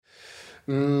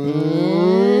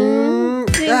Ding,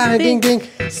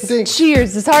 ding.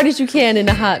 Cheers as hard as you can in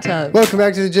a hot tub. Welcome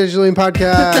back to the Judge Julian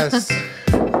podcast.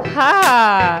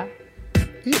 Ha!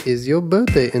 It is your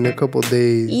birthday in a couple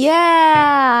days.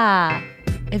 Yeah!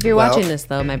 If you're Well- watching this,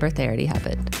 though, my birthday already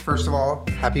happened. First of all,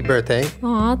 happy birthday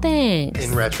Aw, thanks.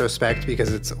 in retrospect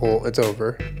because it's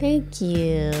over. Thank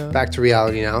you. Back to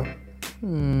reality now. I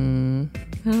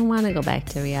don't want to go back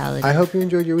to reality. I hope you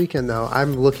enjoyed your weekend though.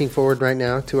 I'm looking forward right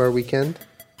now to our weekend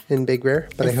in Big Bear,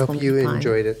 but It's I hope gonna you be fun.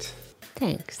 enjoyed it.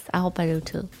 Thanks. I hope I do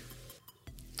too.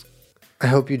 I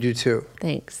hope you do too.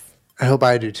 Thanks. I hope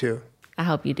I do too. I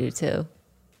hope you do too.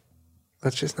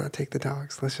 Let's just not take the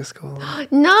dogs. Let's just go along.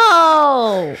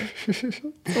 No!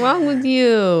 What's wrong with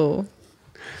you?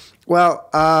 Well,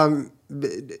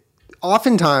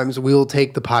 oftentimes we'll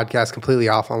take the podcast completely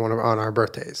off on on our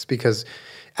birthdays because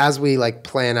as we like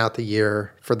plan out the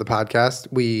year for the podcast,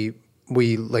 we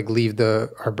like leave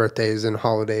our birthdays and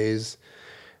holidays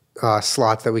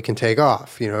slots that we can take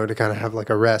off, to kind of have like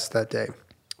a rest that day.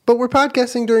 But we're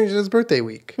podcasting during his birthday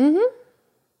week. Mm-hmm.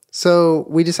 So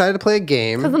we decided to play a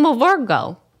game. Because I'm a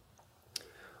Virgo.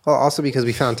 Well, also because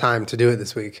we found time to do it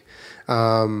this week.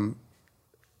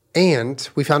 And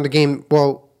we found a game.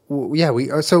 Well, yeah, we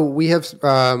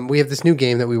have this new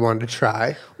game that we wanted to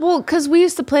try. Well, because we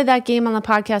used to play that game on the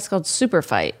podcast called Super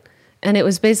Fight. And it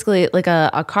was basically like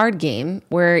a card game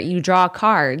where you draw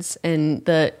cards and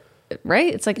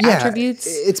right? It's like attributes.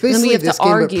 It's and then we basically have this to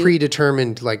game argue. but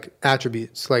predetermined like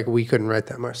attributes. Like we couldn't write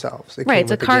them ourselves. It Right, came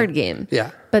it's a with the card game.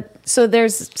 Yeah. But so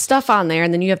there's stuff on there,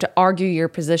 and then you have to argue your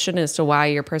position as to why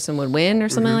your person would win or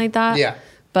something like that. Yeah.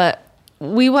 But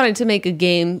we wanted to make a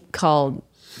game called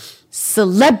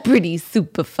Celebrity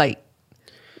Super Fight.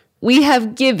 We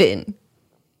have given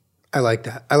I like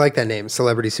that. I like that name,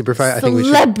 Celebrity Super Fight.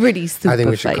 Celebrity Super I think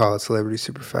we should Fight, call it Celebrity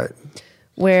Super Fight.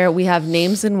 where we have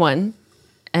names in one,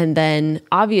 and then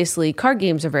obviously card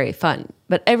games are very fun,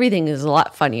 but everything is a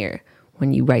lot funnier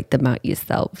when you write them out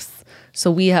yourselves.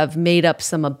 So we have made up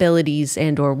some abilities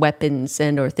and or weapons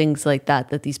and or things like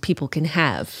that these people can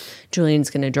have. Julian's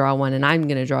going to draw one and I'm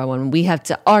going to draw one. We have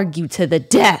to argue to the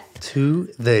death To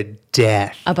the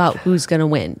death. about who's going to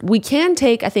win. We can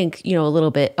take, I think, a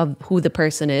little bit of who the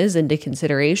person is into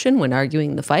consideration when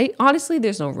arguing the fight. Honestly,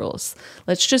 there's no rules.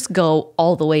 Let's just go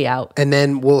all the way out. And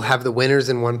then we'll have the winners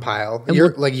in one pile.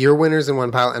 Your winners in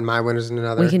one pile and my winners in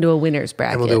another. We can do a winner's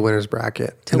bracket. and we'll do a winners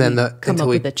bracket. Till And then we come up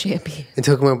with a champion.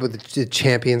 until we come up with the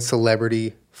champion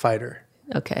celebrity fighter.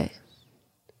 Okay.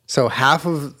 So half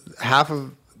of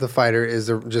the fighter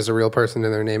is just a real person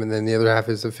in their name, and then the other half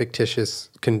is a fictitious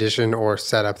condition or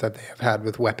setup that they have had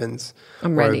with weapons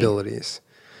I'm or ready. abilities.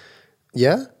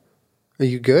 Yeah? Are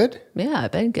you good? Yeah,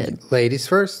 I've been good. Ladies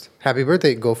first. Happy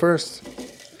birthday. Go first.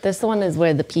 This one is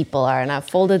where the people are, and I've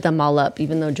folded them all up,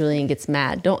 even though Julian gets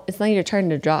mad. It's not your turn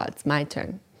to draw. It's my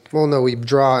turn. Well, no, we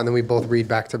draw and then we both read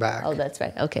back to back. Oh, that's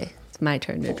right. Okay. It's my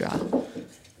turn to draw.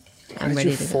 I'm Did ready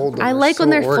you to fold go. them? I like so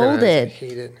when they're organized. I folded.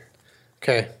 hate it.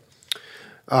 Okay.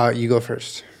 You go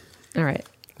first. All right.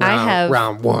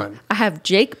 Round one. I have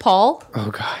Jake Paul.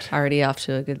 Oh, God. Already off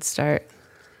to a good start.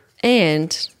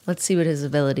 And let's see what his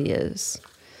ability is.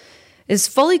 Is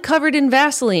fully covered in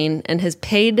Vaseline and has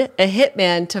paid a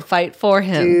hitman to fight for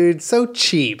him. Dude, so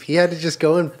cheap. He had to just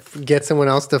go and get someone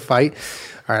else to fight.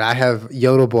 All right, I have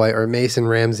Yodel Boy or Mason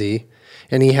Ramsey,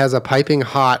 and he has a piping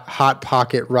hot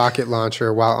pocket rocket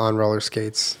launcher while on roller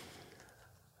skates.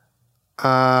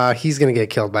 He's going to get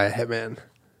killed by a hitman.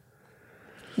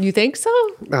 You think so?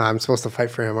 I'm supposed to fight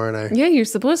for him, aren't I? Yeah, you're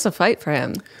supposed to fight for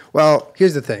him. Well,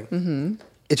 here's the thing. Mm-hmm.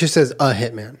 It just says a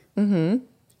hitman. Mm-hmm.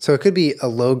 So it could be a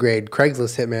low-grade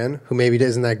Craigslist hitman who maybe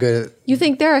isn't that good at... You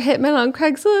think there are hitmen on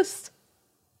Craigslist?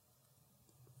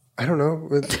 I don't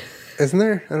know. Isn't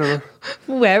there? I don't know.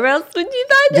 Where else would you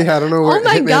find it? Yeah, I don't know. Where Oh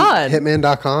my God.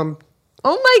 Hitman.com.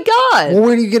 Oh my God. Well,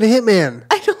 where do you get a hitman?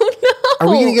 I don't know. Are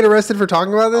we going to get arrested for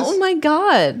talking about this? Oh my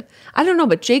God. I don't know,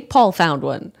 but Jake Paul found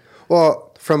one.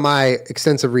 Well, from my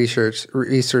extensive research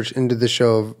into the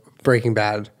show of Breaking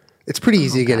Bad, it's pretty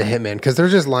easy to get a hitman because they're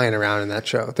just lying around in that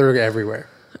show. They're everywhere.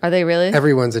 Are they really?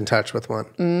 Everyone's in touch with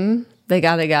one. They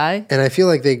got a guy? And I feel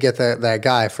like they get that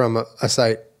guy from a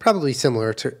site probably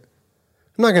similar to...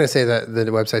 I'm not going to say that the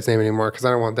website's name anymore because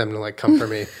I don't want them to like come for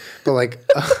me. But like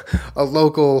a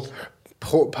local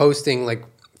posting like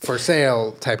for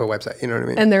sale type of website. You know what I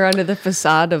mean? And they're under the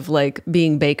facade of like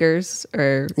being bakers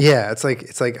or Yeah, it's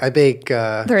like I bake.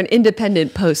 they're an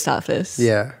independent post office.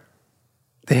 Yeah,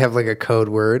 they have like a code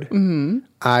word. Mm-hmm.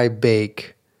 I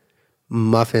bake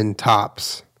muffin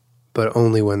tops, but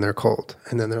only when they're cold.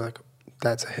 And then they're like,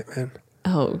 "That's a hitman."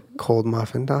 Oh, Cold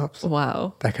muffin tops.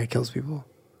 wow. That guy kills people.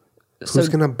 Who's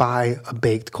going to buy a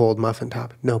baked cold muffin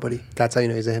top? Nobody. That's how you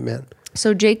know he's a hitman.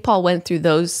 So Jake Paul went through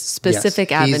those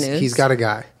specific avenues. He's got a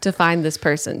guy to find this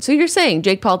person. So you're saying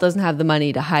Jake Paul doesn't have the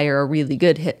money to hire a really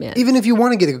good hitman? Even if you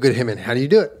want to get a good hitman, how do you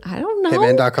do it? I don't know.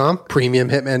 Hitman.com?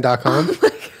 Premiumhitman.com? Oh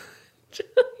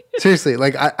seriously,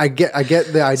 like I get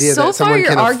the idea that someone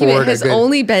can afford a good... So far, your argument has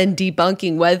only been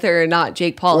debunking whether or not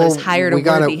Jake Paul has hired a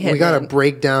worthy hitman. We got to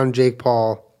break down Jake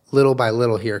Paul little by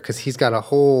little here because he's got a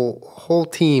whole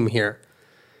team here.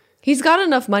 He's got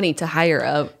enough money to hire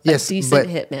a decent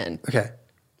hitman. Okay.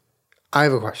 I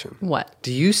have a question. What?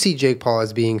 Do you see Jake Paul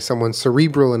as being someone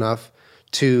cerebral enough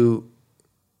to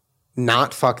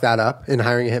not fuck that up in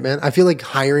hiring a hitman? I feel like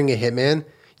hiring a hitman,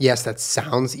 yes, that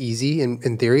sounds easy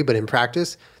in theory, but in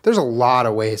practice, there's a lot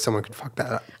of ways someone could fuck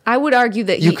that up. I would argue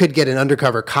that you could get an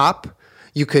undercover cop.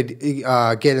 You could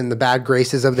get in the bad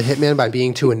graces of the hitman by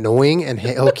being too annoying, and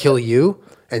he'll kill you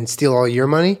and steal all your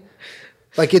money.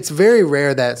 Like, it's very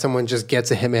rare that someone just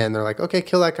gets a hitman and they're like, okay,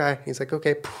 kill that guy. He's like,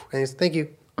 okay, and he's thank you,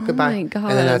 goodbye. Oh my God.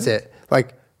 And then that's it.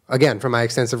 Like, again, from my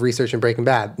extensive research in Breaking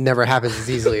Bad, never happens as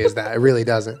easily as that. It really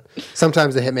doesn't.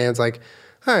 Sometimes the hitman's like,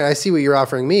 all right, I see what you're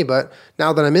offering me, but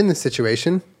now that I'm in this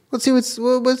situation, let's see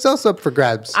what's else up for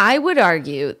grabs. I would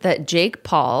argue that Jake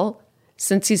Paul,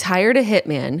 since he's hired a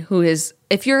hitman who is,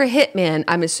 if you're a hitman,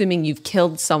 I'm assuming you've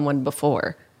killed someone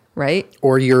before, right?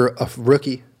 Or you're a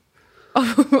rookie.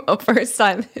 A first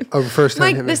time. A first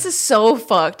time hitman. This is so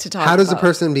fucked to talk about. How does a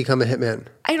person become a hitman?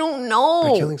 I don't know.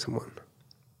 By killing someone.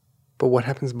 But what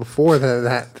happens before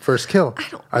that first kill?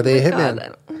 Are they a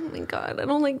hitman? Oh my God. I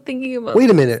don't like thinking about Wait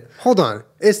a minute. Hold on.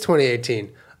 It's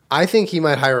 2018. I think he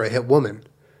might hire a hit woman.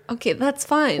 Okay, that's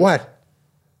fine. What?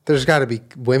 There's got to be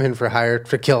women for hire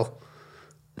for kill.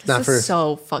 This is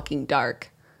so fucking dark.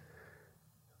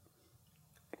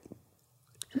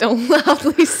 Don't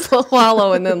loudly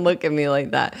swallow and then look at me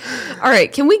like that. All right,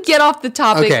 can we get off the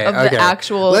topic of the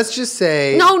actual... Let's just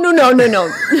say... No. No.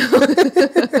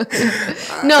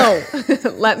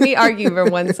 Let me argue for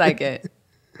 1 second.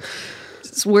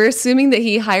 So we're assuming that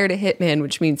he hired a hitman,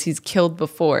 which means he's killed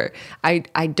before.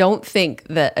 I don't think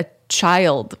that a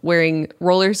child wearing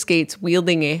roller skates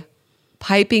wielding a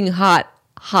piping hot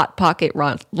pocket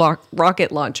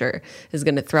rocket launcher is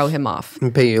going to throw him off. Let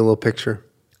me paint you a little picture.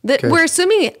 We're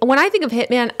assuming, when I think of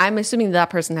hitman, I'm assuming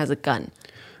that person has a gun.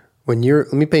 Let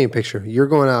me paint you a picture. You're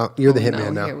going out, you're the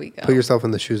hitman now. Here we go. Put yourself in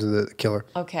the shoes of the killer.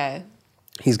 Okay.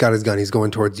 He's got his gun, he's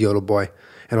going towards Yodel Boy.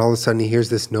 And all of a sudden he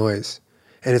hears this noise.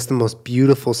 And it's the most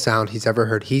beautiful sound he's ever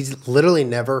heard. He's literally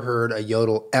never heard a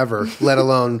yodel ever, let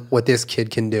alone what this kid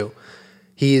can do.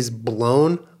 He is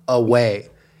blown away.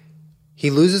 He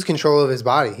loses control of his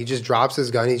body. He just drops his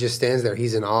gun. He just stands there.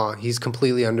 He's in awe. He's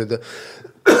completely under the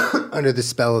under the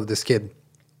spell of this kid.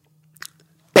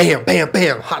 Bam, bam,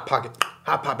 bam. Hot pocket,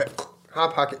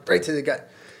 right to the gut.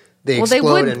 They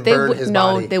explode and burn his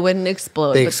body. No, they wouldn't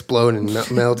explode. They explode and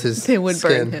melt his They would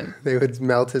skin. burn him. They would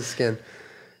melt his skin.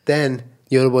 Then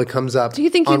Yodel Boy comes up. Do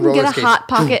you think you can get a hot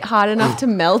pocket hot enough to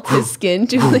melt his skin,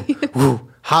 Julie?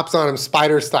 Hops on him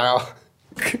spider style.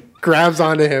 Grabs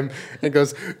onto him and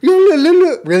goes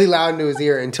really loud into his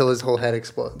ear until his whole head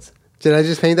explodes. Did I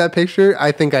just paint that picture?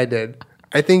 I think I did.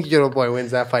 I think Yodel Boy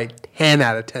wins that fight 10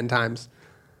 out of 10 times.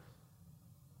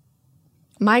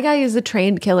 My guy is a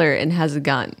trained killer and has a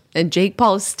gun. And Jake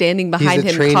Paul is standing behind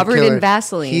him covered in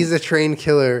Vaseline. He's a trained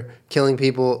killer killing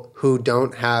people who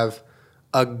don't have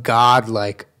a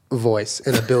godlike voice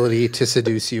and ability to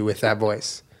seduce you with that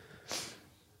voice.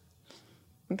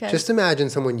 Okay. Just imagine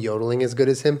someone yodeling as good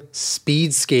as him,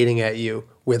 speed skating at you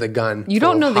with a gun. You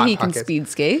don't know that he can speed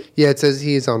skate? Yeah, it says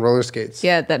he's on roller skates.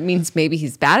 Yeah, that means maybe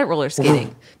he's bad at roller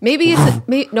skating. Maybe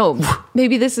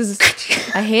this is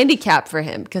a handicap for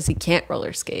him because he can't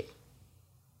roller skate.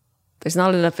 There's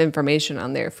not enough information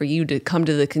on there for you to come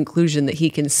to the conclusion that he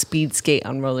can speed skate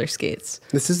on roller skates.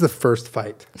 This is the first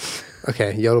fight.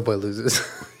 Okay, Yodel Boy loses.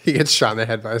 He gets shot in the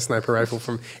head by a sniper rifle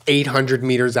from 800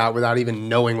 meters out without even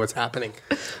knowing what's happening.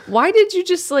 Why did you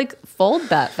just fold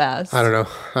that fast? I don't know.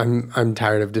 I'm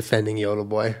tired of defending Yodel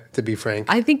Boy, to be frank.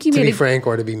 I think you to be frank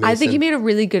or to be Mason. I think you made a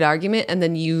really good argument, and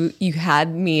then you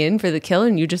had me in for the kill,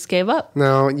 and you just gave up.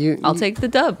 No, I'll take the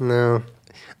dub. No.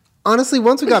 Honestly,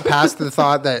 once we got past the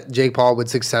thought that Jake Paul would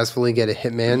successfully get a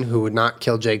hitman who would not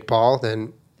kill Jake Paul,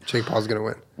 then Jake Paul's going to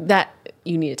win. That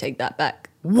you need to take that back.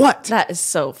 What? That is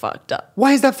so fucked up.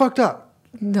 Why is that fucked up?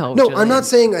 No, Julian. I'm not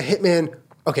saying a hitman.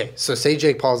 Okay, so say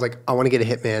Jake Paul's like, I want to get a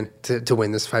hitman to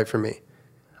win this fight for me.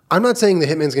 I'm not saying the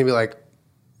hitman's going to be like,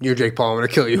 you're Jake Paul, I'm going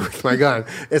to kill you with my gun.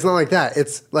 It's not like that.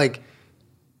 It's like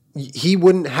he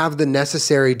wouldn't have the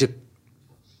necessary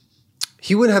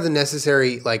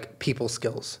people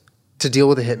skills to deal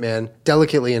with a hitman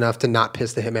delicately enough to not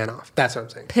piss the hitman off. That's what I'm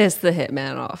saying. Piss the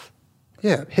hitman off.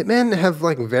 Yeah, hitmen have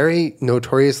like very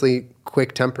notoriously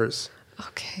quick tempers.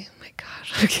 Okay, oh my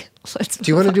God. Okay, let's. Do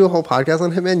you want to do a whole podcast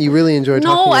on hitmen? You really enjoy talking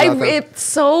about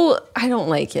them. I don't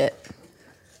like it.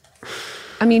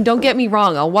 I mean, don't get me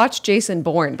wrong. I'll watch Jason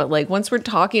Bourne, but like once we're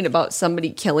talking about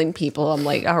somebody killing people, I'm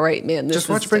like, all right, man. Just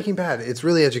watch Breaking Bad. It's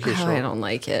really educational. I don't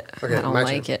like it. Okay, I don't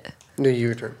like it. No,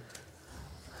 your turn.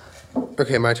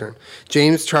 Okay, my turn.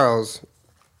 James Charles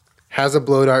has a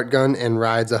blow dart gun and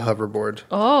rides a hoverboard.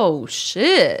 Oh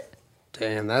shit!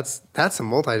 Damn, that's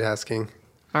some multitasking.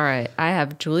 All right, I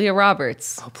have Julia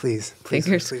Roberts. Oh, please.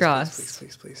 Fingers crossed.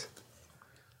 Please.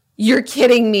 You're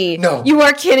kidding me. No. You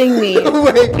are kidding me.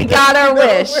 Wait, we got our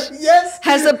wish. Yes.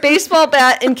 Has a baseball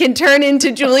bat and can turn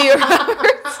into Julia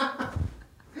Roberts.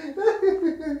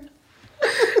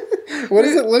 What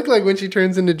does it look like when she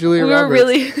turns into Julia We Roberts? were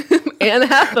really Anne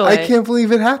Hathaway. I can't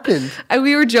believe it happened.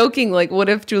 We were joking, like, what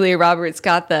if Julia Roberts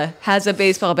has a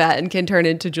baseball bat and can turn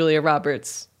into Julia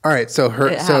Roberts? All right, so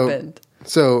happened.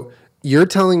 So you're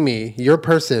telling me your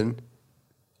person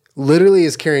literally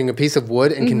is carrying a piece of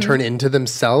wood and can turn into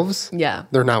themselves? Yeah.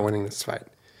 They're not winning this fight.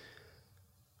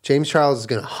 James Charles is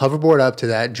going to hoverboard up to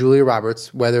that Julia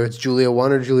Roberts, whether it's Julia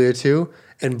 1 or Julia 2,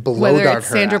 and blow Whether dart it's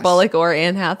her Sandra ass. Bullock or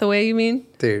Anne Hathaway, you mean?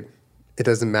 Dude, it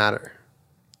doesn't matter.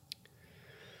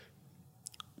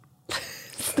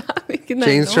 Stop making that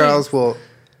James noise. Charles will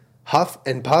huff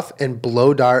and puff and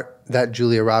blow dart that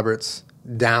Julia Roberts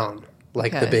down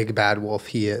like the Okay. big bad wolf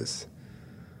he is.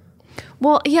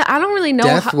 Well, yeah, I don't really know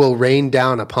Death will rain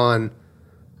down upon...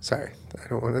 Sorry, I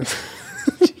don't want to...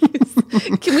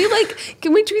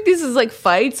 Can we treat these as like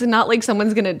fights and not like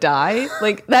someone's gonna die?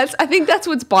 Like I think that's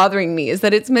what's bothering me, is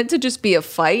that it's meant to just be a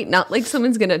fight, not like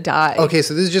someone's gonna die. Okay,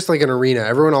 so this is just like an arena.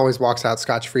 Everyone always walks out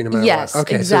scotch-free no matter Yes, what.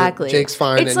 Okay, exactly. So Jake's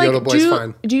fine It's and Yodel Boy's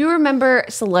fine. Do you remember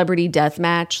Celebrity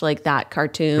Deathmatch, like that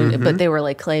cartoon? But they were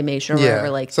like claymation or Yeah, whatever.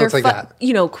 Like so it's like that.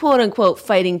 You know, quote unquote,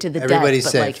 fighting to the Everybody's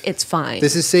death. But safe. like, it's fine.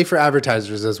 This is safe for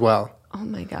advertisers as well. Oh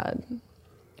my God.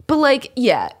 But like,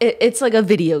 yeah, it's like a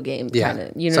video game Yeah. kind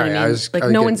of. You know Sorry, what I mean? I was no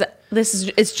getting- one's.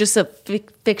 It's just a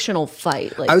fictional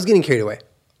fight. Like I was getting carried away.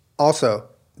 Also,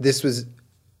 I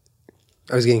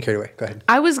was getting carried away. Go ahead.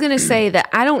 I was gonna say that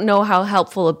I don't know how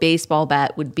helpful a baseball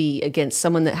bat would be against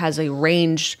someone that has a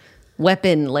ranged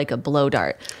weapon like a blow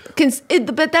dart.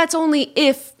 But that's only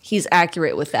if he's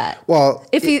accurate with that. Well,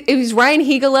 if he's Ryan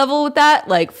Higa level with that,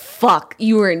 like fuck,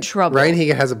 you were in trouble. Ryan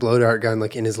Higa has a blow dart gun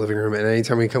like in his living room, and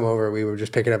anytime we come over, we would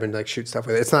just pick it up and like shoot stuff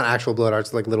with it. It's not actual blow darts;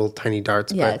 it's like little tiny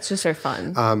darts. Yeah, but, it's just for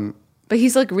fun. But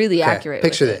he's like really okay, accurate.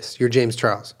 Picture with this: you're James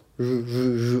Charles on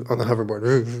the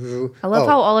hoverboard. I love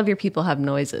how all of your people have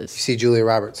noises. You see Julia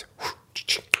Roberts.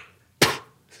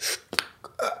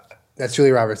 That's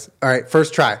Julia Roberts. All right,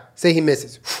 first try. Say he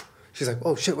misses. She's like,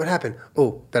 "Oh shit, what happened?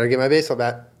 Oh, better get my baseball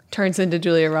bat." Turns into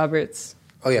Julia Roberts.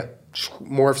 Oh yeah,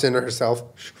 morphs into herself.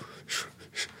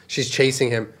 She's chasing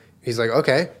him. He's like,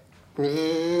 "Okay."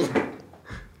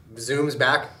 Zooms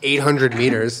back 800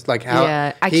 meters. Like how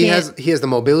Yeah, he has the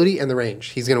mobility and the range.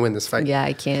 He's gonna win this fight. Yeah,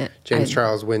 I can't. James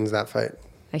Charles wins that fight.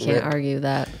 I can't Rip. argue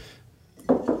that.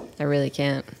 I really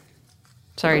can't.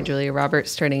 Sorry, Julia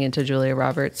Roberts turning into Julia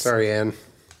Roberts. Sorry, Anne.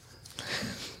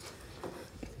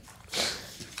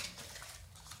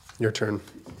 Your turn.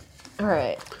 All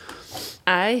right.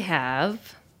 I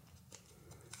have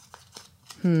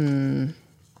Conor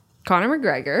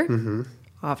McGregor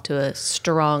off to a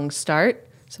strong start.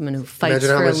 Someone who fights Imagine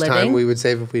for how a much living. time we would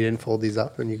save if we didn't fold these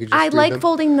up and you could just I read like them.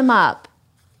 folding them up.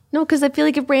 No, because I feel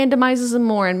like it randomizes them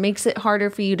more and makes it harder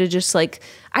for you to just like.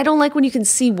 I don't like when you can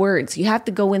see words. You have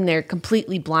to go in there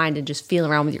completely blind and just feel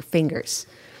around with your fingers.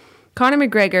 Conor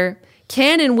McGregor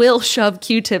can and will shove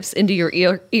Q-tips into your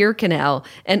ear canal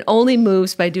and only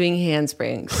moves by doing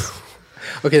handsprings.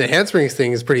 Okay, the handsprings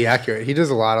thing is pretty accurate. He does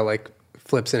a lot of like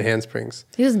flips and handsprings.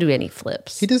 He doesn't do any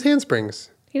flips. He does handsprings.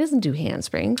 He doesn't do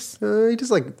handsprings. He does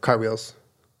like cartwheels.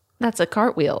 That's a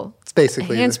cartwheel. It's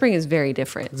basically A handspring is very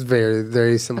different. It's very,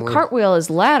 very similar. Cartwheel is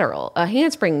lateral. A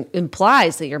handspring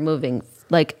implies that you're moving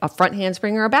like a front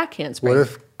handspring or a back handspring. What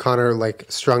if Connor like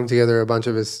strung together a bunch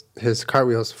of his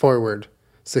cartwheels forward?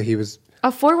 So he was.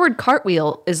 A forward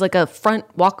cartwheel is like a front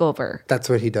walkover. That's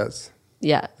what he does.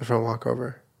 Yeah, The front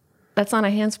walkover. that's not a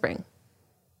handspring.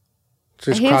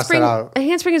 Just A cross handspring, that out. a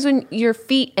handspring is when your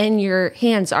feet and your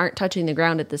hands aren't touching the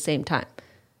ground at the same time.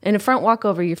 In a front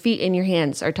walkover, your feet and your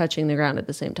hands are touching the ground at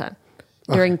the same time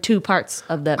during two parts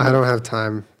of that move. I don't have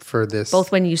time for this.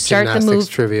 Both when you start the gymnastics move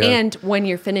trivia. and when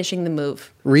you're finishing the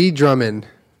move. Ree Drummond.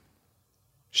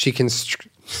 She can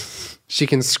She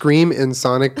can scream in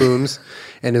sonic booms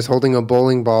and is holding a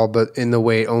bowling ball, but in the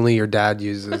weight only your dad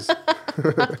uses.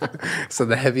 So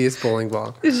the heaviest bowling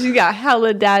ball. She got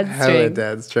hella dad strength. Hella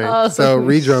dad strength. Oh, so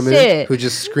Ree Drummond, shit. who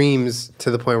just screams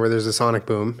to the point where there's a sonic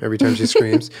boom every time she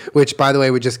screams, which, by the way,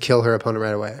 would just kill her opponent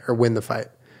right away or win the fight.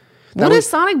 Would a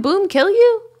sonic boom kill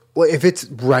you? Well, if it's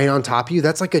right on top of you,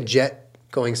 that's like a jet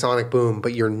going sonic boom,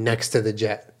 but you're next to the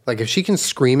jet. Like if she can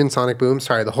scream in sonic boom,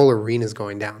 sorry, the whole arena's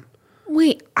going down.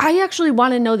 Wait, I actually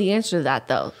want to know the answer to that,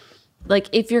 though. Like,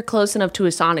 if you're close enough to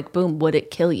a sonic boom, would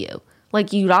it kill you?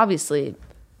 Like, you'd obviously...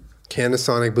 Can a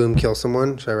sonic boom kill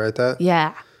someone? Should I write that?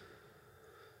 Yeah.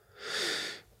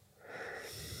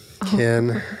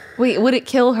 Can Wait, would it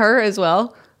kill her as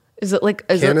well? Is it like...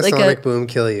 Can a sonic boom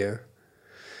kill you?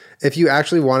 If you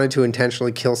actually wanted to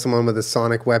intentionally kill someone with a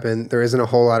sonic weapon, there isn't a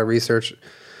whole lot of research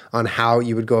on how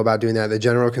you would go about doing that. The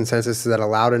general consensus is that a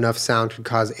loud enough sound could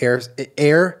cause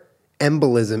air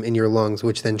embolism in your lungs,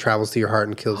 which then travels to your heart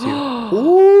and kills you.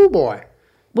 Ooh, boy.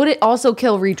 Would it also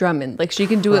kill Ree Drummond? Like, she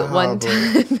can do it one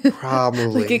time.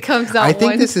 Probably. Like, it comes out I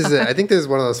think one this time. I think this is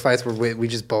one of those fights where we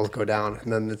just both go down,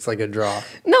 and then it's like a draw.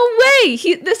 No way!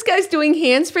 This guy's doing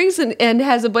handsprings and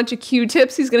has a bunch of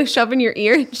Q-tips he's going to shove in your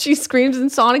ear, and she screams in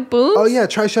sonic booms? Oh, yeah,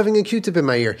 try shoving a Q-tip in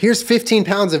my ear. Here's 15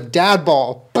 pounds of dad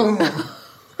ball. Boom.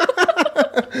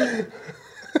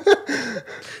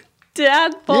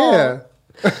 Dad ball. Yeah.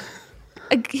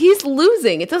 He's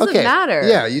losing. It doesn't matter.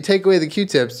 Yeah, you take away the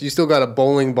Q-tips, you still got a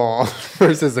bowling ball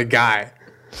versus a guy.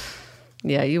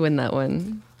 Yeah, you win that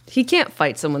one. He can't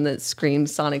fight someone that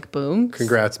screams sonic booms.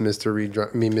 Congrats, Mr.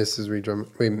 Mrs. Reed Drummond.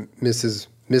 Wait, Miss, is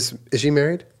she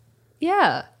married?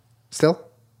 Yeah. Still?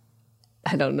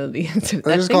 I don't know the answer.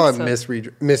 Let's just call it so.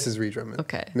 Mrs. Reed Drummond.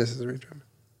 Okay. Mrs. Reed Drummond.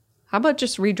 How about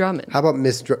just Ree Drummond? How about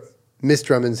Miss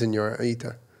Drummond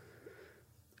Senorita?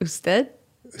 Usted?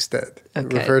 Usted.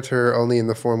 Okay. Refer to her only in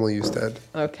the formal usted.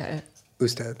 Okay.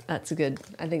 Usted. I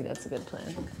think that's a good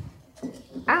plan.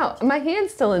 Ow, my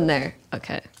hand's still in there.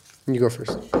 Okay. You go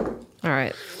first. All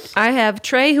right. I have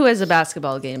Trey, who has a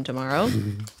basketball game tomorrow.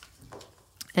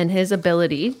 And his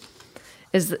ability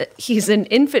is that he's in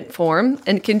infant form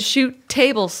and can shoot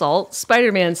table salt,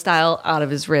 Spider-Man style, out of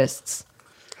his wrists.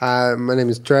 Hi, my name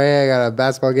is Trey. I got a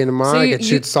basketball game tomorrow. So I can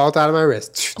shoot salt out of my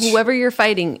wrist. Whoever you're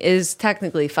fighting is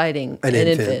technically fighting an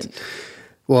infant.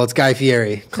 Well, it's Guy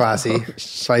Fieri, classy,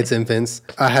 fights infants.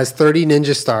 Has 30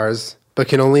 ninja stars, but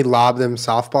can only lob them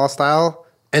softball style.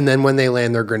 And then when they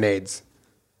land, they're grenades.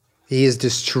 He is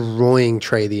destroying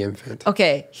Trey the infant.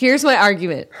 Okay, here's my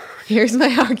argument.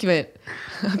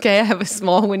 Okay, I have a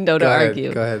small window to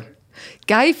argue. Go ahead.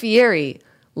 Guy Fieri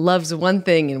loves one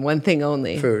thing and one thing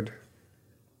only. Food.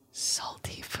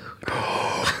 Salty food.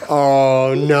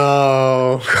 Oh,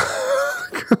 no.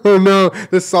 Oh, no.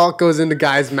 The salt goes into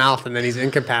Guy's mouth and then he's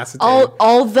incapacitated.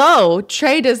 Although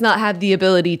Trey does not have the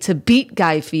ability to beat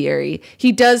Guy Fieri,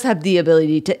 he does have the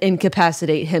ability to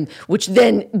incapacitate him, which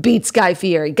then beats Guy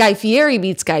Fieri. Guy Fieri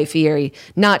beats Guy Fieri,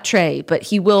 not Trey, but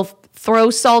he will throw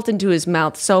salt into his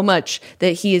mouth so much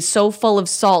that he is so full of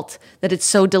salt that it's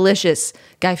so delicious.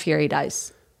 Guy Fieri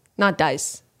dies. Not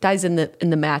dies. Dies in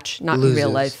the match, not in real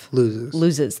life.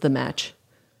 Loses the match.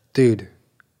 Dude,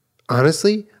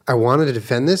 honestly, I wanted to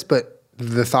defend this, but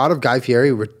the thought of Guy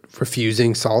Fieri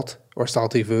refusing salt or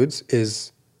salty foods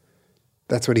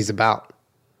that's what he's about.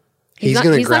 He's not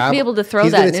going to be able to throw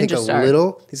that ninja star.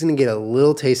 He's going to get a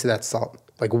little taste of that salt.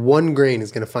 Like one grain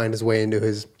is going to find his way into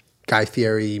his Guy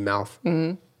Fieri mouth.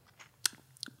 Mm-hmm.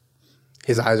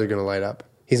 His eyes are going to light up.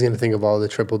 He's going to think of all the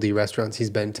Triple D restaurants he's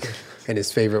been to, and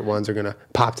his favorite ones are going to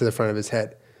pop to the front of his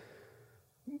head.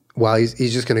 While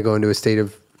he's just going to go into a state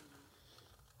of...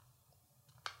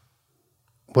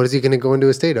 What is he going to go into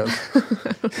a state of?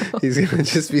 He's going to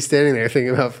just be standing there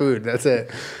thinking about food. That's it.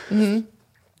 Mm-hmm.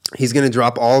 He's going to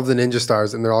drop all of the ninja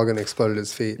stars, and they're all going to explode at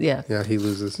his feet. Yeah. Yeah, he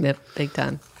loses. Yep, big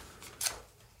time.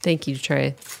 Thank you,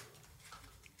 Trey.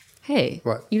 Hey,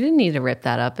 what? You didn't need to rip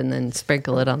that up and then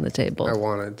sprinkle it on the table. I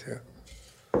wanted to.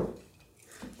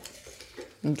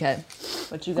 Okay.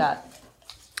 What you got?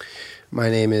 My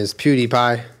name is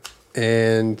PewDiePie,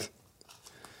 and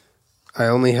I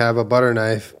only have a butter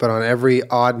knife, but on every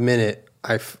odd minute,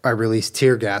 I release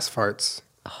tear gas farts.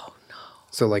 Oh, no.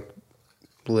 So, like,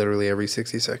 literally every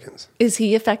 60 seconds. Is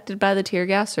he affected by the tear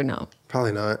gas or no?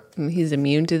 Probably not. He's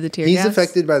immune to the tear He's gas? He's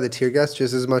affected by the tear gas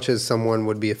just as much as someone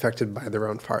would be affected by their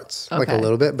own farts. Okay. Like a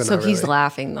little bit, but not really. So he's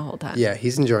laughing the whole time. Yeah,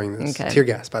 he's enjoying this. Okay. Tear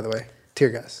gas, by the way. Tear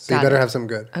gas. So Got you better it. have something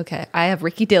good. Okay. I have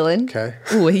Ricky Dillon. Okay.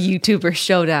 Ooh, a YouTuber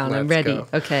showdown. I'm Let's ready. go.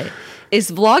 Okay. Is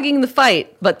vlogging the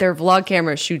fight, but their vlog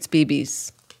camera shoots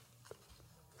BBs.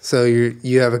 So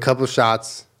you have a couple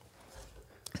shots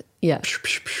Yeah.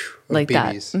 Like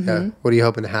that. BBs. Yeah. What are you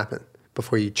hoping to happen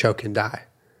before you choke and die?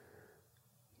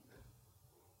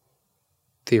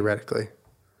 Theoretically.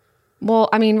 Well,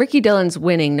 I mean, Ricky Dillon's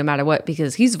winning no matter what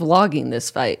because he's vlogging this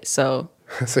fight. So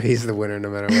he's the winner no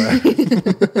matter what.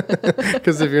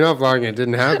 Because if you're not vlogging, it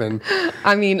didn't happen.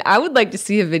 I mean, I would like to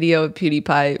see a video of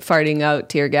PewDiePie farting out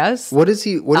tear gas. What is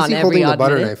he holding the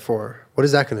butter knife for? What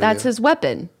is that going to do? That's his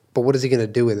weapon. But what is he going to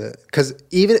do with it? Because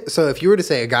if you were to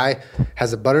say a guy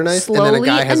has a butter knife and then a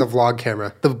guy has a vlog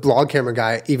camera, the vlog camera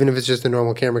guy, even if it's just a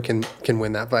normal camera, can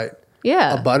win that fight.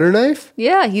 Yeah. A butter knife?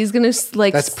 Yeah, he's going to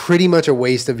like... That's pretty much a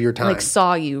waste of your time. Like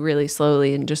saw you really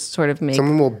slowly and just sort of make...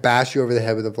 Someone will bash you over the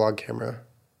head with a vlog camera.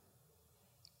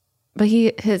 But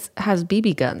he has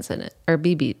BB guns in it. Or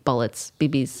BB bullets.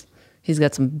 BBs. He's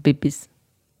got some BBs.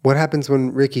 What happens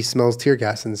when Ricky smells tear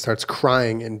gas and starts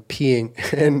crying and peeing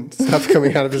and stuff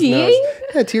coming out of his nose?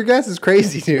 Yeah, tear gas is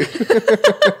crazy, dude.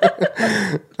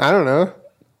 I don't know.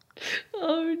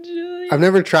 Oh, Julia. I've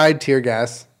never tried tear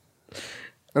gas.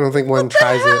 I don't think one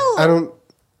tries it.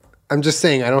 I'm just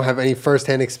saying I don't have any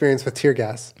firsthand experience with tear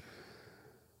gas.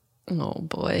 Oh,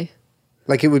 boy.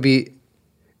 Like it would be,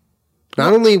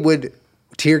 not only would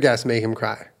tear gas make him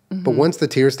cry, but once the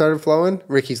tears started flowing,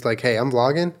 Ricky's like, hey, I'm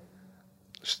vlogging.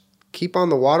 Just keep on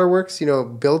the waterworks,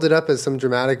 build it up as some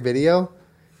dramatic video.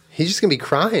 He's just going to be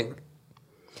crying.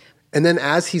 And then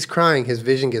as he's crying, his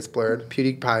vision gets blurred.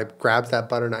 PewDiePie grabs that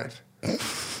butter knife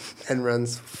and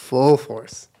runs full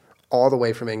force all the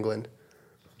way from England.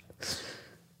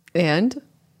 And?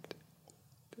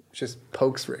 Just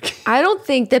pokes Ricky. I don't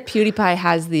think that PewDiePie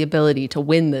has the ability to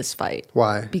win this fight.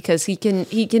 Why? Because he can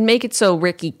make it so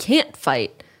Ricky can't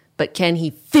fight, but can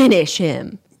he finish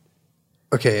him?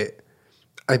 Okay,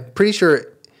 I'm pretty sure...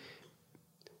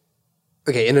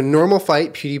 Okay, in a normal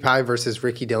fight, PewDiePie versus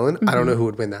Ricky Dillon, I don't know who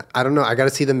would win that. I don't know. I got to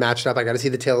see them matched up. I got to see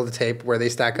the tail of the tape where they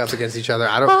stack up against each other.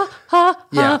 I don't...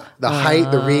 the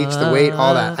height, the reach, the weight,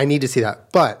 all that. I need to see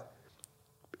that. But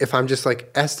if I'm just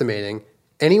like estimating,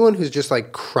 anyone who's just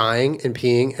like crying and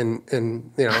peeing and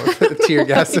tear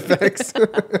gas effects. Why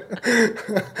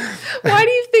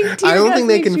do you think tear I don't gas think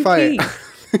they makes can you fight.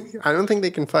 pee? I don't think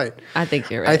they can fight. I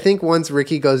think you're right. I think once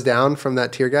Ricky goes down from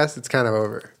that tear gas, it's kind of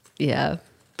over. Yeah.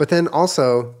 But then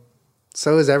also,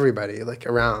 so is everybody like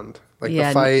around. Like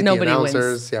the fight, the announcers.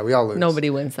 Wins. Yeah, we all lose. Nobody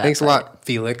wins that Thanks fight. a lot,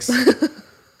 Felix. All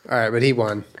right, but he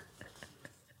won.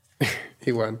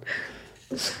 He won.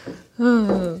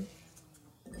 Go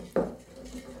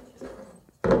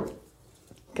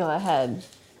ahead.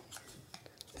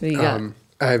 What do you got?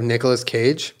 I have Nicolas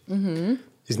Cage. Mm-hmm.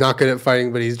 He's not good at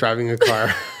fighting, but he's driving a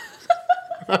car.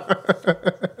 That's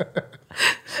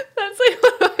like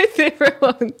one of my favorite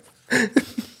ones.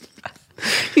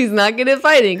 He's not good at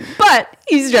fighting, but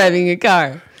he's driving a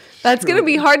car. That's going to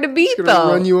be hard to beat, He's though.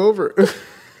 gonna run you over.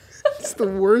 He's the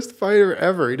worst fighter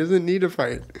ever. He doesn't need to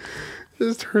fight.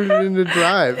 Just turn it into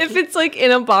drive. If it's like in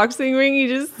a boxing ring, he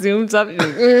just zooms up and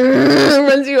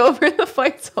runs you over and the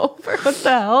fight's over. What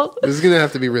the hell? This is going to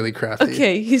have to be really crafty.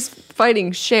 Okay, he's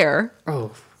fighting Cher.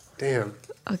 Oh, damn.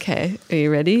 Okay, are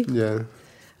you ready? Yeah.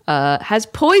 Has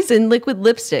poison liquid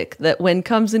lipstick that when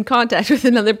comes in contact with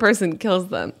another person kills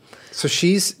them. So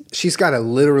she's got to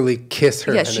literally kiss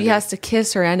her Yeah, enemy. she has to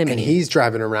kiss her enemy. And he's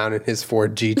driving around in his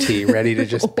Ford GT, ready to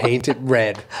just paint it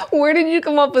red. Where did you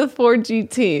come up with Ford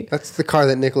GT? That's the car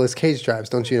that Nicolas Cage drives.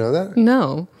 Don't you know that?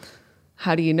 No.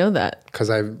 How do you know that? Because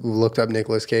I looked up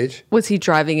Nicolas Cage. Was he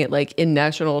driving it like in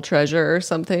National Treasure or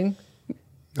something?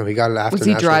 No, he got it after Was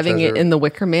he National driving Treasure. it in The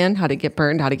Wicker Man? How to get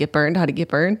burned, how to get burned, how to get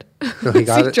burned? No, he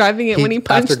got Was he driving it when he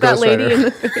punched that Ghost lady Rider. in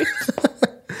the face?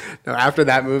 No, after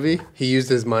that movie, he used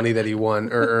his money that he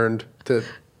won or earned to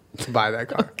buy that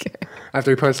car. Okay.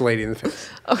 After he punched the lady in the face.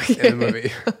 Okay. In the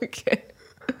movie. Okay.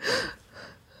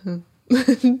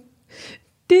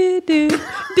 Do-do,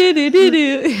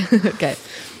 okay.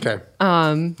 Okay.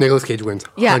 Nicolas Cage wins.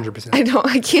 Yeah. 100%.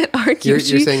 I can't argue. You're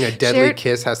saying a deadly Cher,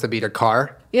 kiss has to beat a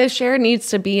car? Yeah, Cher needs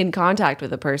to be in contact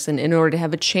with a person in order to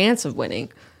have a chance of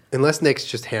winning. Unless Nick's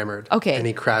just hammered. Okay. And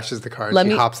he crashes the car and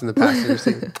she hops in the passenger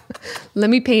seat. Let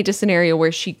me paint a scenario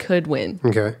where she could win.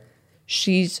 Okay.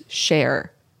 She's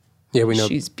Cher. Yeah, we know.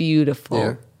 She's beautiful.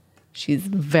 Yeah. She's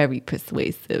very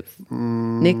persuasive.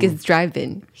 Nick is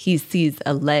driving. He sees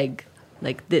a leg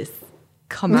like this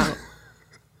come out.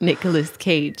 Nicolas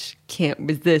Cage can't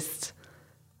resist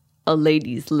a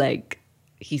lady's leg.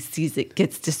 He sees it,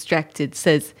 gets distracted,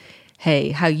 says,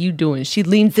 "Hey, how you doing?" She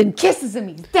leans in, kisses him.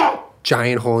 He's dead.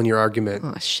 Giant hole in your argument.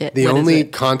 Oh, shit. The What is only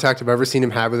it? contact I've ever seen him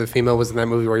have with a female was in that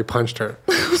movie where he punched her.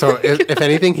 So if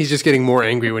anything, he's just getting more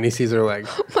angry when he sees her leg.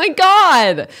 Oh my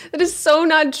God. That is so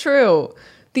not true.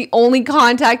 The only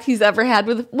contact he's ever had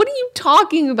with. What are you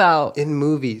talking about? In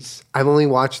movies. I've only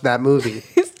watched that movie.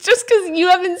 It's just because you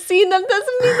haven't seen them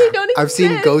doesn't mean they don't exist. I've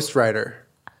seen Ghost Rider,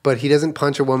 but he doesn't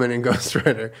punch a woman in Ghost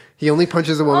Rider. He only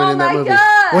punches a woman in that movie.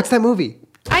 God. What's that movie?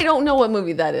 I don't know what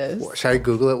movie that is. Should I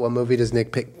Google it? What movie does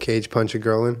Nick Cage punch a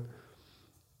girl in?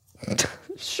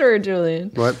 Sure, Julian.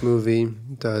 What movie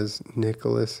does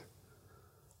Nicholas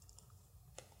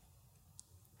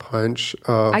punch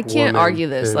a I can't woman argue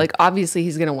this. in? Like, obviously,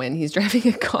 he's going to win. He's driving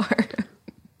a car.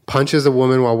 Punches a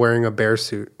woman while wearing a bear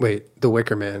suit. Wait, The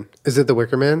Wicker Man. Is it The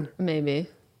Wicker Man? Maybe.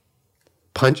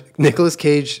 Nicolas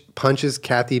Cage punches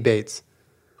Kathy Bates.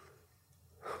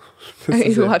 Are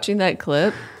you watching that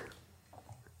clip?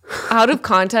 Out of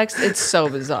context, it's so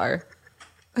bizarre.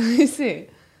 Let me see.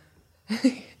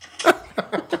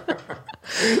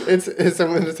 It's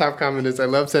some of the top comment is I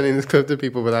love sending this clip to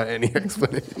people without any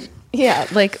explanation. Yeah,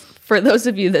 like for those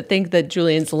of you that think that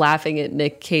Julian's laughing at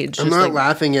Nick Cage, I'm just not like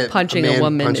laughing at punching a man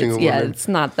woman. punching a Yeah, woman. it's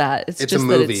not that. It's It's just a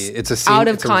that movie. it's It's a scene. out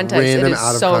of it's a context. It random is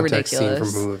out of so context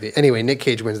ridiculous. scene from a movie. Anyway, Nick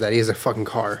Cage wins that. He has a fucking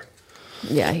car.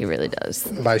 Yeah, he really does.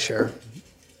 By Cher.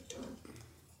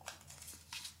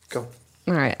 Go.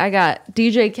 All right, I got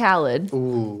DJ Khaled.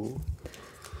 Ooh.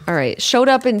 All right, showed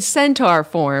up in centaur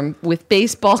form with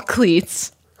baseball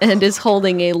cleats and is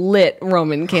holding a lit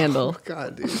Roman candle.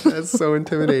 God, dude, that's so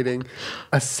intimidating.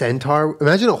 A centaur.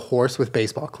 Imagine a horse with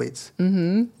baseball cleats.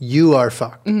 Mm-hmm. You are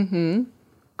fucked. Mm-hmm.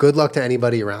 Good luck to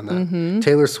anybody around that. Mm-hmm.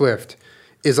 Taylor Swift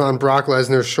is on Brock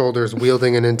Lesnar's shoulders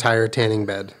wielding an entire tanning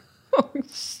bed. Oh,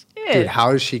 shit. Dude,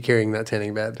 how is she carrying that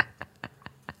tanning bed?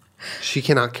 She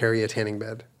cannot carry a tanning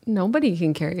bed. Nobody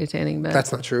can carry a tanning bed.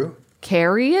 That's not true.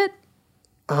 Carry it?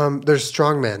 There's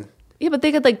strongmen. Yeah, but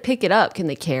they could like pick it up. Can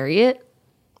they carry it?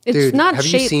 It's Dude, not have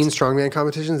shaped. you seen strongman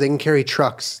competitions? They can carry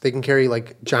trucks. They can carry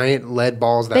like giant lead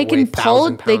balls that They weigh can pull.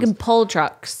 1,000 pounds. They can pull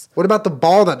trucks. What about the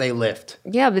ball that they lift?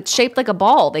 Yeah, but it's shaped like a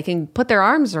ball. They can put their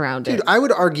arms around it. Dude, I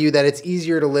would argue that it's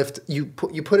easier to lift. You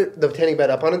put the tanning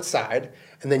bed up on its side,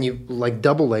 and then you like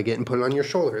double leg it and put it on your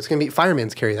shoulder. It's gonna be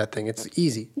firemen's carry that thing. It's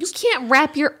easy. You can't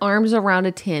wrap your arms around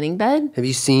a tanning bed. Have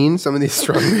you seen some of these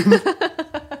strongmen?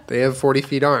 They have 40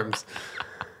 feet arms.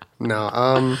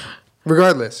 No.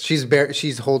 Regardless,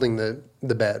 she's holding the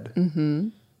bed. Mm-hmm.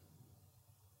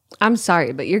 I'm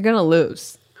sorry, but you're gonna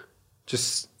lose.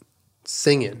 Just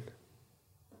singing,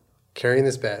 carrying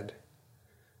this bed,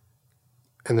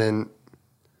 and then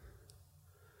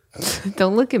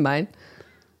Don't look at mine.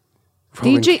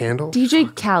 Roman candle.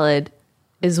 DJ Khaled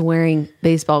is wearing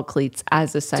baseball cleats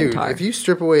as a Dude, centaur. if you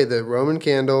strip away the Roman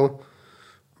candle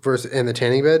and the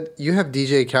tanning bed, you have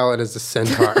DJ Khaled as a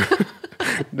centaur.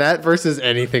 That versus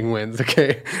anything wins,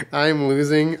 okay? I am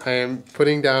losing. I am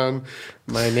putting down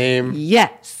my name.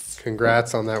 Yes.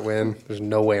 Congrats on that win. There's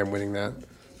no way I'm winning that.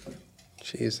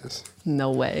 Jesus.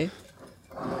 No way.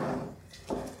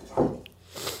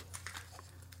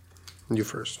 You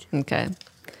first. Okay.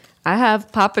 I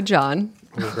have Papa John.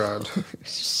 Oh, God.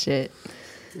 Shit.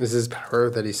 Is his power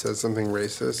that he says something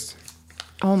racist?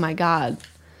 Oh my God.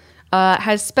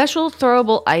 Has special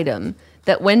throwable item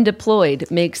that when deployed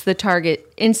makes the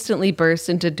target instantly burst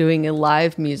into doing a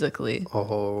live musically.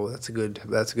 Oh, that's a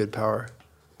good power.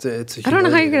 It's a I don't know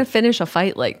how you're humiliating- going to finish a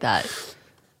fight like that.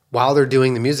 While they're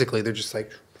doing the musically, they're just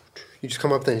like, you just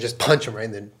come up there and just punch them right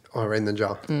in the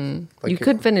jaw. Like You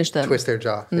could finish them. Twist their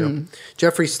jaw. You know?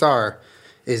 Jeffree Star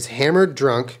is hammered,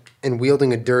 drunk, and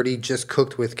wielding a dirty, just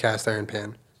cooked with cast iron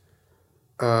pan.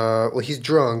 Well, he's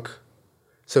drunk,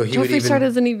 so he would Jeffree Star even.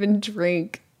 doesn't even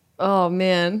drink. Oh,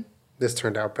 man. This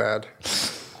turned out bad.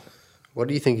 What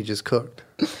do you think he just cooked?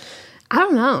 I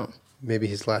don't know. Maybe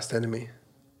his last enemy.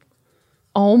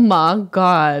 Oh, my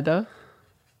God.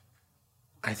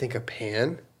 I think a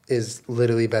pan is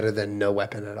literally better than no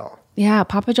weapon at all. Yeah,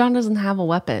 Papa John doesn't have a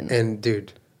weapon. And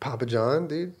dude, Papa John,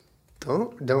 dude,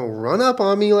 don't run up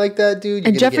on me like that, dude. You're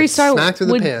And gonna Jeffree get Star smacked with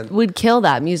a pan. would kill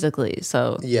that musically.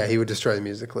 So, Yeah, he would destroy the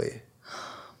musically.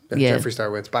 Yeah. Jeffree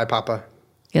Star wins. Bye, Papa.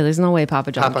 yeah, there's no way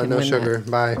Papa John Papa, can no win sugar. that.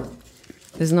 Bye.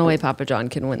 There's no way Papa John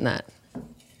can win that.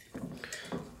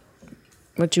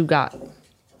 What you got?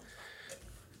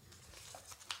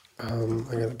 I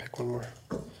gotta pick one more.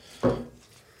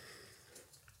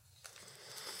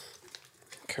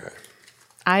 Okay.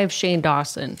 I have Shane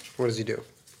Dawson. What does he do?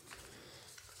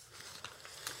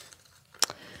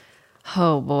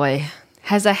 Oh boy.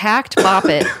 Has a hacked Bop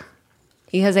It.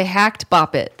 He has a hacked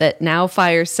Bop It that now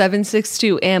fires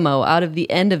 7.62 ammo out of the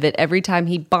end of it every time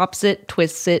he bops it,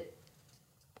 twists it,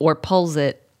 or pulls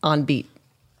it on beat.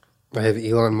 I have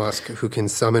Elon Musk, who can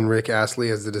summon Rick Astley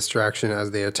as the distraction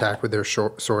as they attack with their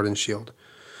sword and shield.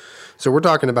 So we're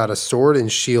talking about a sword and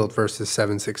shield versus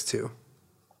 7.62.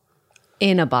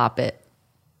 in a Bop It.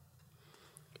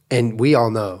 And we all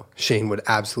know Shane would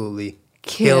absolutely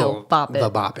kill Bop It. the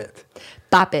Bop It.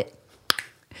 Bop it.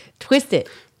 Twist it.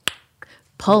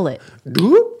 Pull it.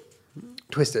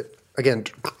 Twist it. Again.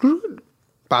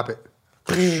 Bop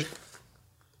it.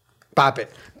 Bop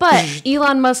it. But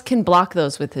Elon Musk can block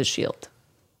those with his shield.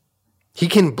 He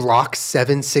can block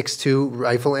 7.62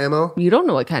 rifle ammo? You don't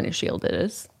know what kind of shield it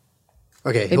is.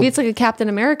 Okay. Maybe it's like a Captain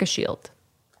America shield.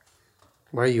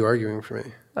 Why are you arguing for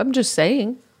me? I'm just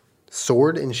saying.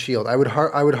 Sword and shield. I would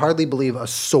hardly believe a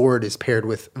sword is paired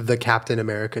with the Captain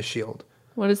America shield.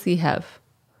 What does he have?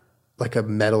 Like a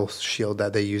metal shield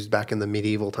that they used back in the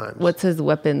medieval times. What's his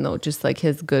weapon, though? Just like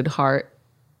his good heart?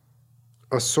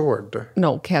 A sword.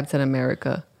 No, Captain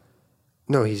America.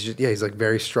 No, he's like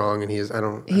very strong and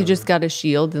He just got a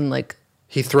shield and like...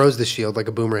 He throws the shield like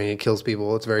a boomerang. It kills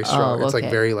people. It's very strong. Oh, It's like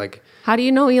okay. very like... How do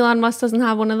you know Elon Musk doesn't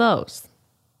have one of those?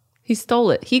 He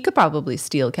stole it. He could probably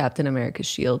steal Captain America's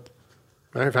shield.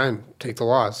 All right, fine. Take the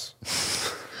loss.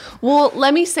 Well,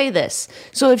 let me say this.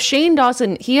 So if Shane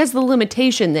Dawson, he has the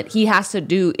limitation that he has to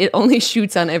do, it only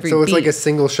shoots on every So it's beat. like a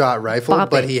single shot rifle, Bop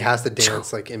but it. he has to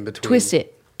dance like in between. Twist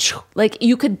it. Like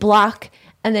you could block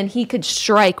and then he could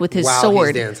strike with his While he's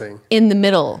sword dancing. in the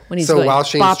middle when he's So going, while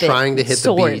Shane's bop it, trying to hit the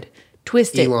sword, beat,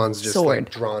 twist it, Elon's just sword.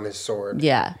 like drawn his sword.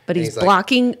 Yeah, but And he's like,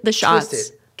 blocking the Twist shots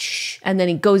it. and then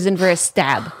he goes in for a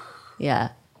stab. Yeah.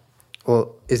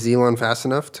 Well, is Elon fast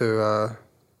enough to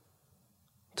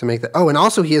make that? Oh, and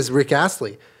also he has Rick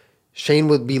Astley. Shane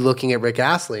would be looking at Rick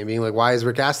Astley and being like, "Why is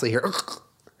Rick Astley here?"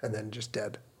 And then just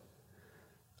dead.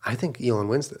 I think Elon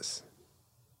wins this.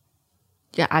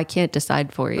 Yeah, I can't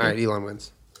decide for you. All right, Elon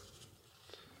wins.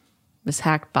 This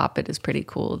hacked Bop It is pretty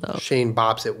cool though. Shane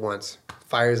bops it once,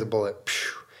 fires a bullet.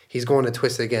 Phew. He's going to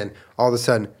twist it again. All of a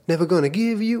sudden, never gonna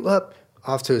give you up.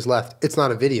 Off to his left. It's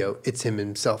not a video. It's him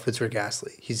himself. It's Rick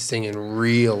Astley. He's singing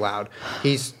real loud.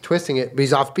 He's twisting it, but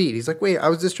he's off beat. He's like, wait, I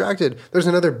was distracted. There's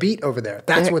another beat over there.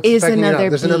 That's There what's is fucking it up. another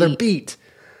There's another beat. beat.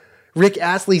 Rick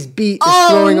Astley's beat is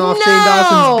throwing off Shane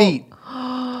Dawson's beat.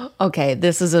 Okay,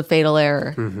 this is a fatal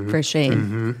error for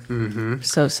Shane.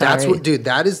 So sorry. That's what, dude.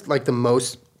 That is like the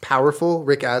most powerful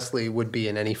Rick Astley would be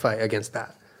in any fight against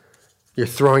that. You're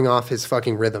throwing off his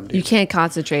fucking rhythm, dude. You can't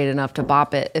concentrate enough to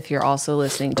bop it if you're also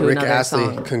listening to Rick another Astley,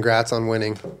 song. congrats on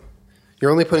winning.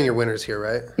 You're only putting your winners here,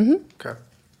 right? Mm-hmm. Okay.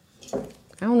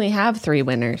 I only have 3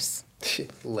 winners.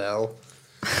 Lel.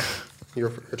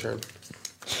 Your turn.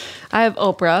 I have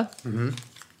Oprah. Mm-hmm.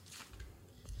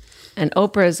 And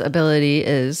Oprah's ability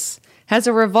has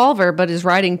a revolver but is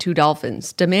riding 2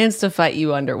 dolphins. Demands to fight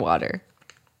you underwater.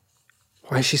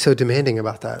 Why is she so demanding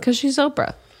about that? Because she's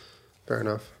Oprah. Fair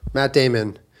enough. Matt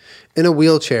Damon, in a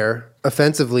wheelchair,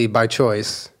 offensively by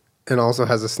choice, and also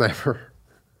has a sniper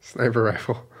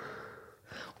rifle.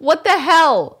 What the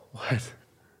hell? What?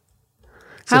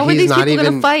 How are these people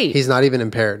going to fight? He's not even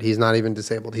impaired. He's not even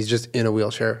disabled. He's just in a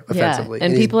wheelchair offensively. Yeah,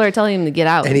 and people are telling him to get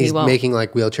out. And he's he won't. making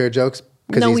like wheelchair jokes.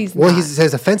 No, he's well, not. he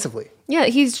says offensively. Yeah,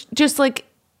 he's just like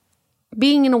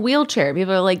being in a wheelchair.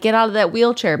 People are like, get out of that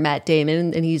wheelchair, Matt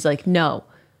Damon. And he's like, no.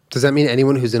 Does that mean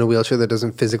anyone who's in a wheelchair that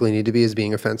doesn't physically need to be is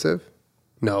being offensive?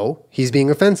 No, he's being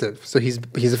offensive. So he's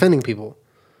offending people.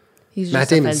 He's Matt just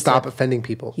Damon, offensive. stop offending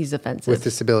people. He's offensive. With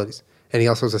disabilities. And he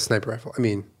also has a sniper rifle. I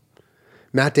mean,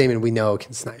 Matt Damon, we know,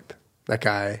 can snipe. That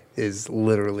guy is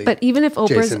literally But even if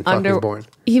Oprah's Jason fucking Bourne.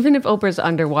 even if Oprah's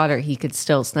underwater, he could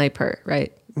still snipe her,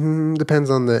 right? Depends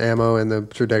on the ammo and the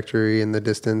trajectory and the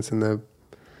distance and the...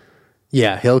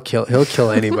 Yeah, he'll kill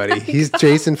anybody. He's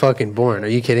Jason fucking Bourne. Are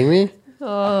you kidding me?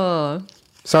 Oh.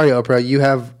 Sorry, Oprah, you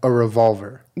have a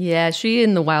revolver. Yeah, she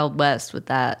in the Wild West with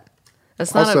that.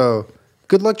 That's not Also,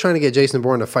 good luck trying to get Jason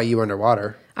Bourne to fight you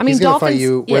underwater. I mean, he's gonna dolphins, fight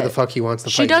you where yeah. the fuck he wants to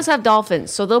fight She does you. have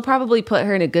dolphins, so they'll probably put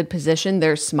her in a good position.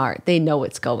 They're smart. They know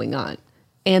what's going on.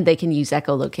 And they can use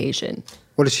echolocation.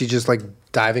 What is she just like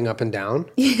diving up and down?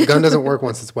 The gun doesn't work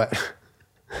once it's wet.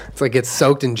 It's like it's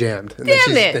soaked and jammed. And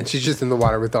Damn it. Then she's just in the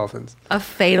water with dolphins. A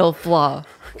fatal flaw.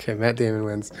 Okay, Matt Damon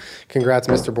wins. Congrats,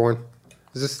 Mr. Bourne.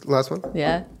 Is this the last one?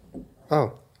 Yeah.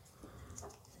 Oh,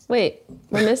 Wait,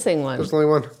 we're missing one. there's only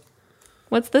one.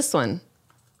 What's this one?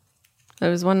 There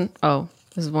was one oh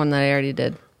this is one that I already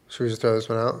did. Should we just throw this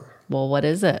one out? Well, what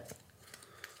is it?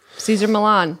 Caesar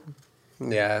Milan.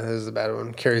 Yeah, this is a bad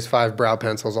one. Carries 5 brow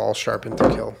pencils, all sharpened to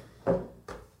kill.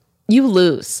 You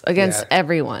lose against Yeah.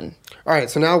 everyone. All right,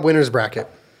 so now winner's bracket.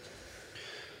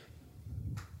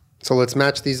 So let's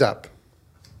match these up.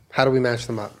 How do we match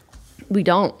them up? We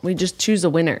don't. We just choose a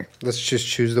winner. Let's just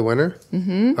choose the winner?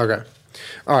 Mm-hmm. Okay.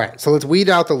 All right, so let's weed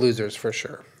out the losers for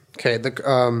sure. Okay,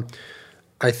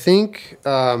 I think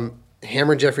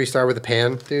hammer Jeffree Star with a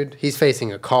pan, dude. He's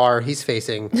facing a car. He's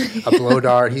facing a blow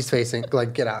dart. He's facing,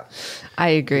 like, get out. I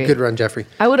agree. Good run, Jeffrey.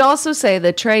 I would also say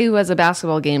that Trey, who has a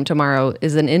basketball game tomorrow,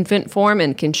 is in infant form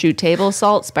and can shoot table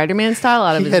salt Spider-Man style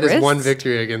out of his He had wrists. his one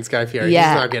victory against Guy Fieri.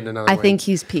 Yeah, He's not getting another I win. think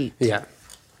he's peaked. Yeah.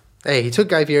 Hey, he took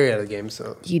Guy Fieri out of the game,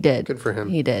 so. He did. Good for him.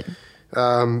 He did.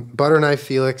 Butter knife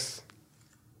Felix.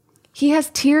 He has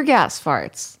tear gas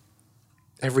farts.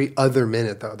 Every other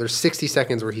minute, though. There's 60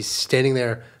 seconds where he's standing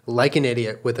there like an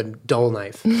idiot with a dull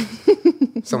knife.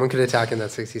 Someone could attack in that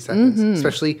 60 seconds,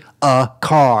 especially a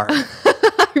car.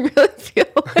 I really feel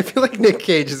I feel like Nick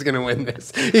Cage is going to win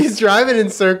this. He's driving in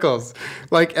circles,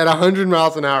 like at 100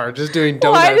 miles an hour, just doing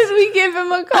donuts. Why did we give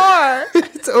him a car?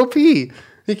 It's OP.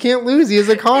 He can't lose. He has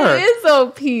a car. It is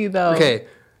OP, though. Okay.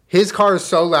 His car is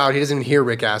so loud, he doesn't even hear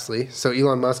Rick Astley. So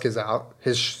Elon Musk is out.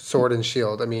 His sword and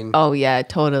shield. I mean, Oh, yeah,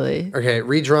 totally. okay.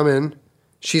 Ree Drummond,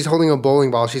 she's holding a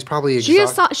bowling ball. She's probably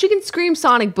exhausted. She can scream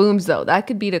sonic booms, though. That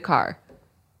could beat a car.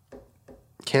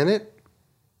 Can it?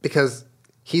 Because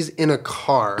he's in a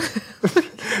car.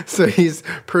 So he's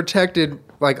protected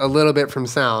like a little bit from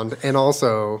sound and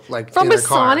also like From in a a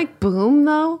car. sonic boom,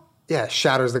 though? Yeah,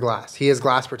 shatters the glass. He has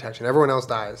glass protection. Everyone else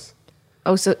dies.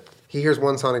 Oh, so He hears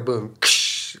one sonic boom.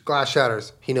 Glass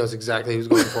shatters. He knows exactly who's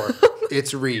going for it.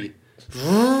 It's Ree.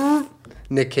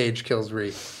 Nick Cage kills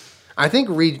Ree. I think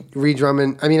Ree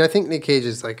Drummond. I mean, I think Nick Cage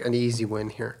is like an easy win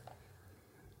here.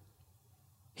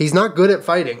 He's not good at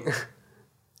fighting.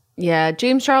 yeah,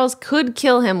 James Charles could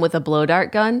kill him with a blow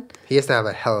dart gun. He has to have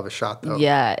a hell of a shot, though.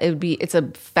 Yeah, it's a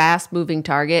fast moving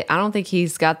target. I don't think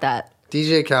he's got that.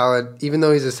 DJ Khaled, even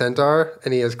though he's a centaur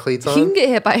and he has cleats on, He can get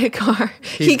hit by a car.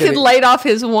 He's He could gonna- light off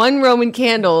his one Roman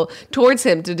candle towards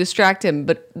him to distract him,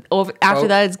 but after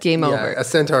that, it's game over. A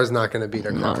centaur is not going to beat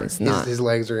a car. it's not. His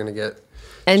legs are going to get.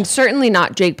 And certainly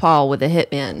not Jake Paul with a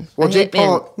hitman. Well, A Jake hitman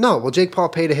Paul. No, well, Jake Paul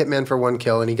paid a hitman for one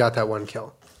kill and he got that one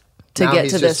kill. to Now get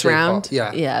he's to just this Jake round. Paul.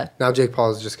 Yeah. Yeah. Now Jake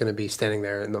Paul is just going to be standing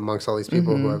there amongst all these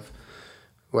people Mm-hmm. who have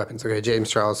weapons. Okay, James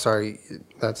Charles. Sorry,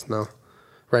 that's no.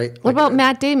 Right. What about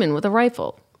Matt Damon with a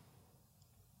rifle?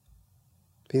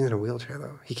 He's in a wheelchair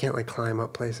though. He can't like climb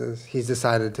up places. He's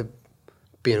decided to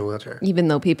be in a wheelchair. Even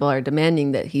though people are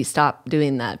demanding that he stop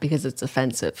doing that because it's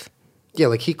offensive. Yeah,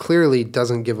 like he clearly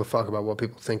doesn't give a fuck about what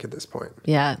people think at this point.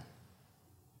 Yeah.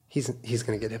 He's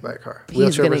going to get hit by a car. He's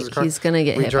Wheelchair gonna- versus car. he's gonna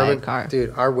get Reed hit by a Drummond, car. Dude,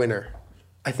 our winner.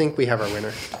 I think we have our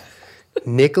winner.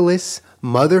 Nicholas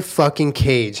motherfucking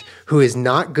Cage, who is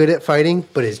not good at fighting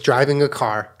but is driving a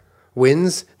car,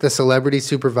 wins the Celebrity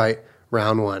Super Fight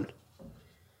round 1.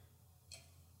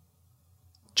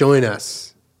 Join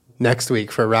us next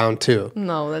week for round 2,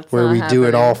 No, that's where not we do it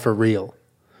happening. all for real.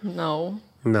 No.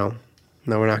 No,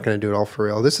 we're not going to do it all for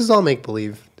real. This is all make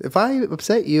believe. If I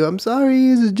upset you, I'm sorry.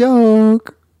 It's a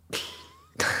joke.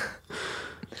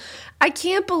 I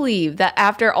can't believe that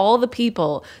after all the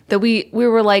people that we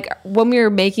were like, when we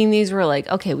were making these, we were like,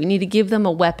 okay, we need to give them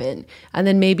a weapon and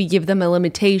then maybe give them a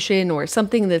limitation or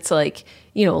something that's like,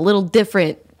 a little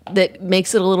different that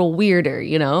makes it a little weirder,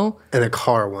 And a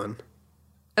car one.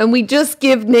 And we just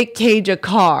give Nick Cage a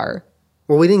car.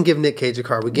 Well, we didn't give Nick Cage a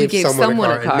car. We gave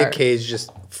someone a car, and Nick Cage just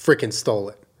freaking stole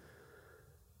it.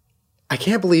 I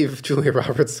can't believe Julia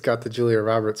Roberts got the Julia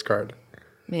Roberts card.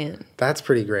 Man. That's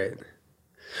pretty great.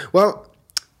 Well,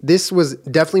 this was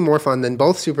definitely more fun than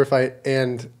both Super Fight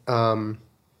and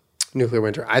Nuclear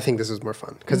Winter. I think this was more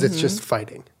fun because it's just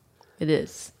fighting, It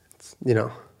is.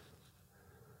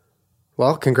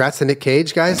 Well, congrats to Nick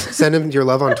Cage, guys. Send him your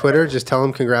love on Twitter. Just tell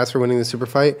him congrats for winning the Super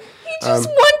Fight. He just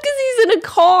won because he's in a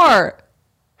car.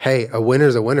 Hey, a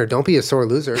winner's a winner. Don't be a sore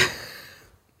loser.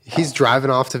 He's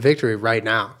driving off to victory right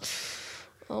now.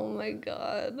 Oh my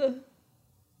God.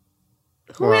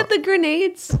 Who had the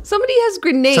grenades? Somebody has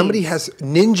grenades. Somebody has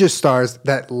ninja stars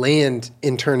that land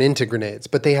and turn into grenades,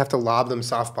 but they have to lob them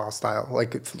softball style,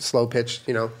 like slow pitch,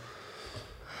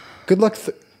 Good luck.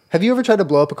 Have you ever tried to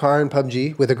blow up a car in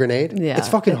PUBG with a grenade? Yeah. It's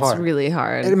fucking hard. It's really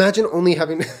hard. And imagine only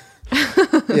having...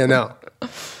 Yeah, no.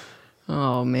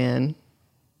 Oh, man.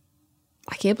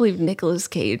 I can't believe Nicolas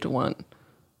Cage won.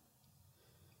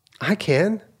 I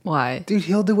can. Why? Dude,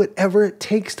 he'll do whatever it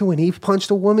takes to win. He punched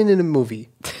a woman in a movie.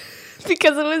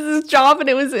 Because it was his job and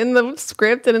it was in the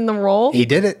script and in the role. He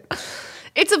did it.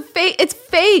 It's a fake. It's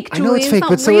fake. I know it's Julie. fake, not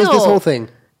but so is this real. whole thing.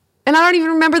 And I don't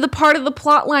even remember the part of the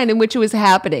plot line in which it was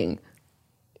happening.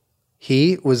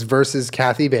 He was versus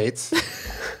Kathy Bates,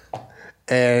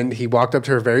 and he walked up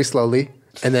to her very slowly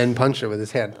and then punched her with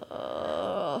his hand.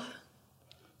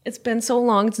 It's been so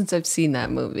long since I've seen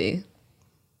that movie.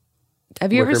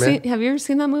 Have you Wicker ever Man? seen? Have you ever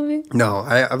seen that movie? No,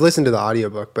 I've listened to the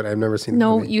audiobook, but I've never seen the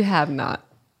No, movie. you have not.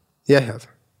 Yeah, I have.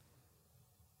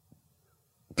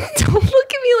 Don't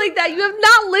look at me like that. You have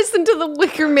not listened to the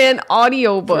Wicker Man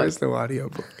audiobook. There's no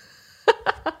audiobook.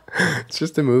 It's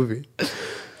just a movie.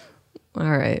 All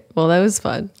right. Well, that was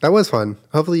fun. That was fun.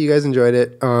 Hopefully you guys enjoyed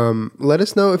it. Let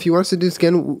us know if you want us to do this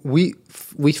again. We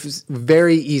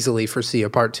very easily foresee a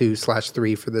part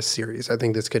 2/3 for this series. I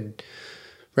think this could,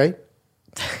 right?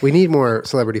 We need more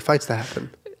celebrity fights to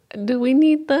happen. Do we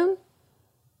need them?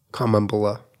 Comment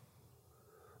below.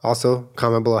 Also,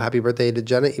 comment below happy birthday to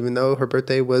Jenna, even though her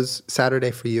birthday was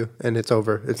Saturday for you and it's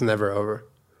over. It's never over.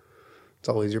 It's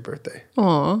always your birthday.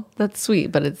 Aw, that's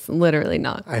sweet, but it's literally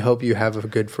not. I hope you have a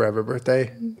good forever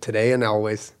birthday today and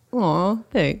always. Aw,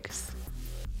 thanks.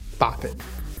 Bop it.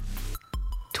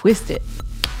 Twist it.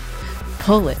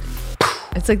 Pull it.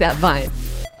 It's like that vine.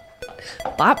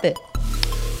 Bop it.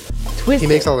 Twist He it.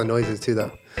 makes all the noises too,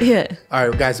 though. Yeah. All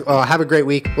right, guys. Have a great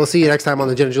week. We'll see you next time on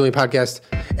the Jen and Julian podcast.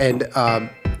 And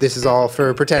this is all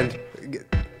for pretend.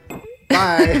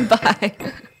 Bye.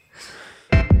 Bye.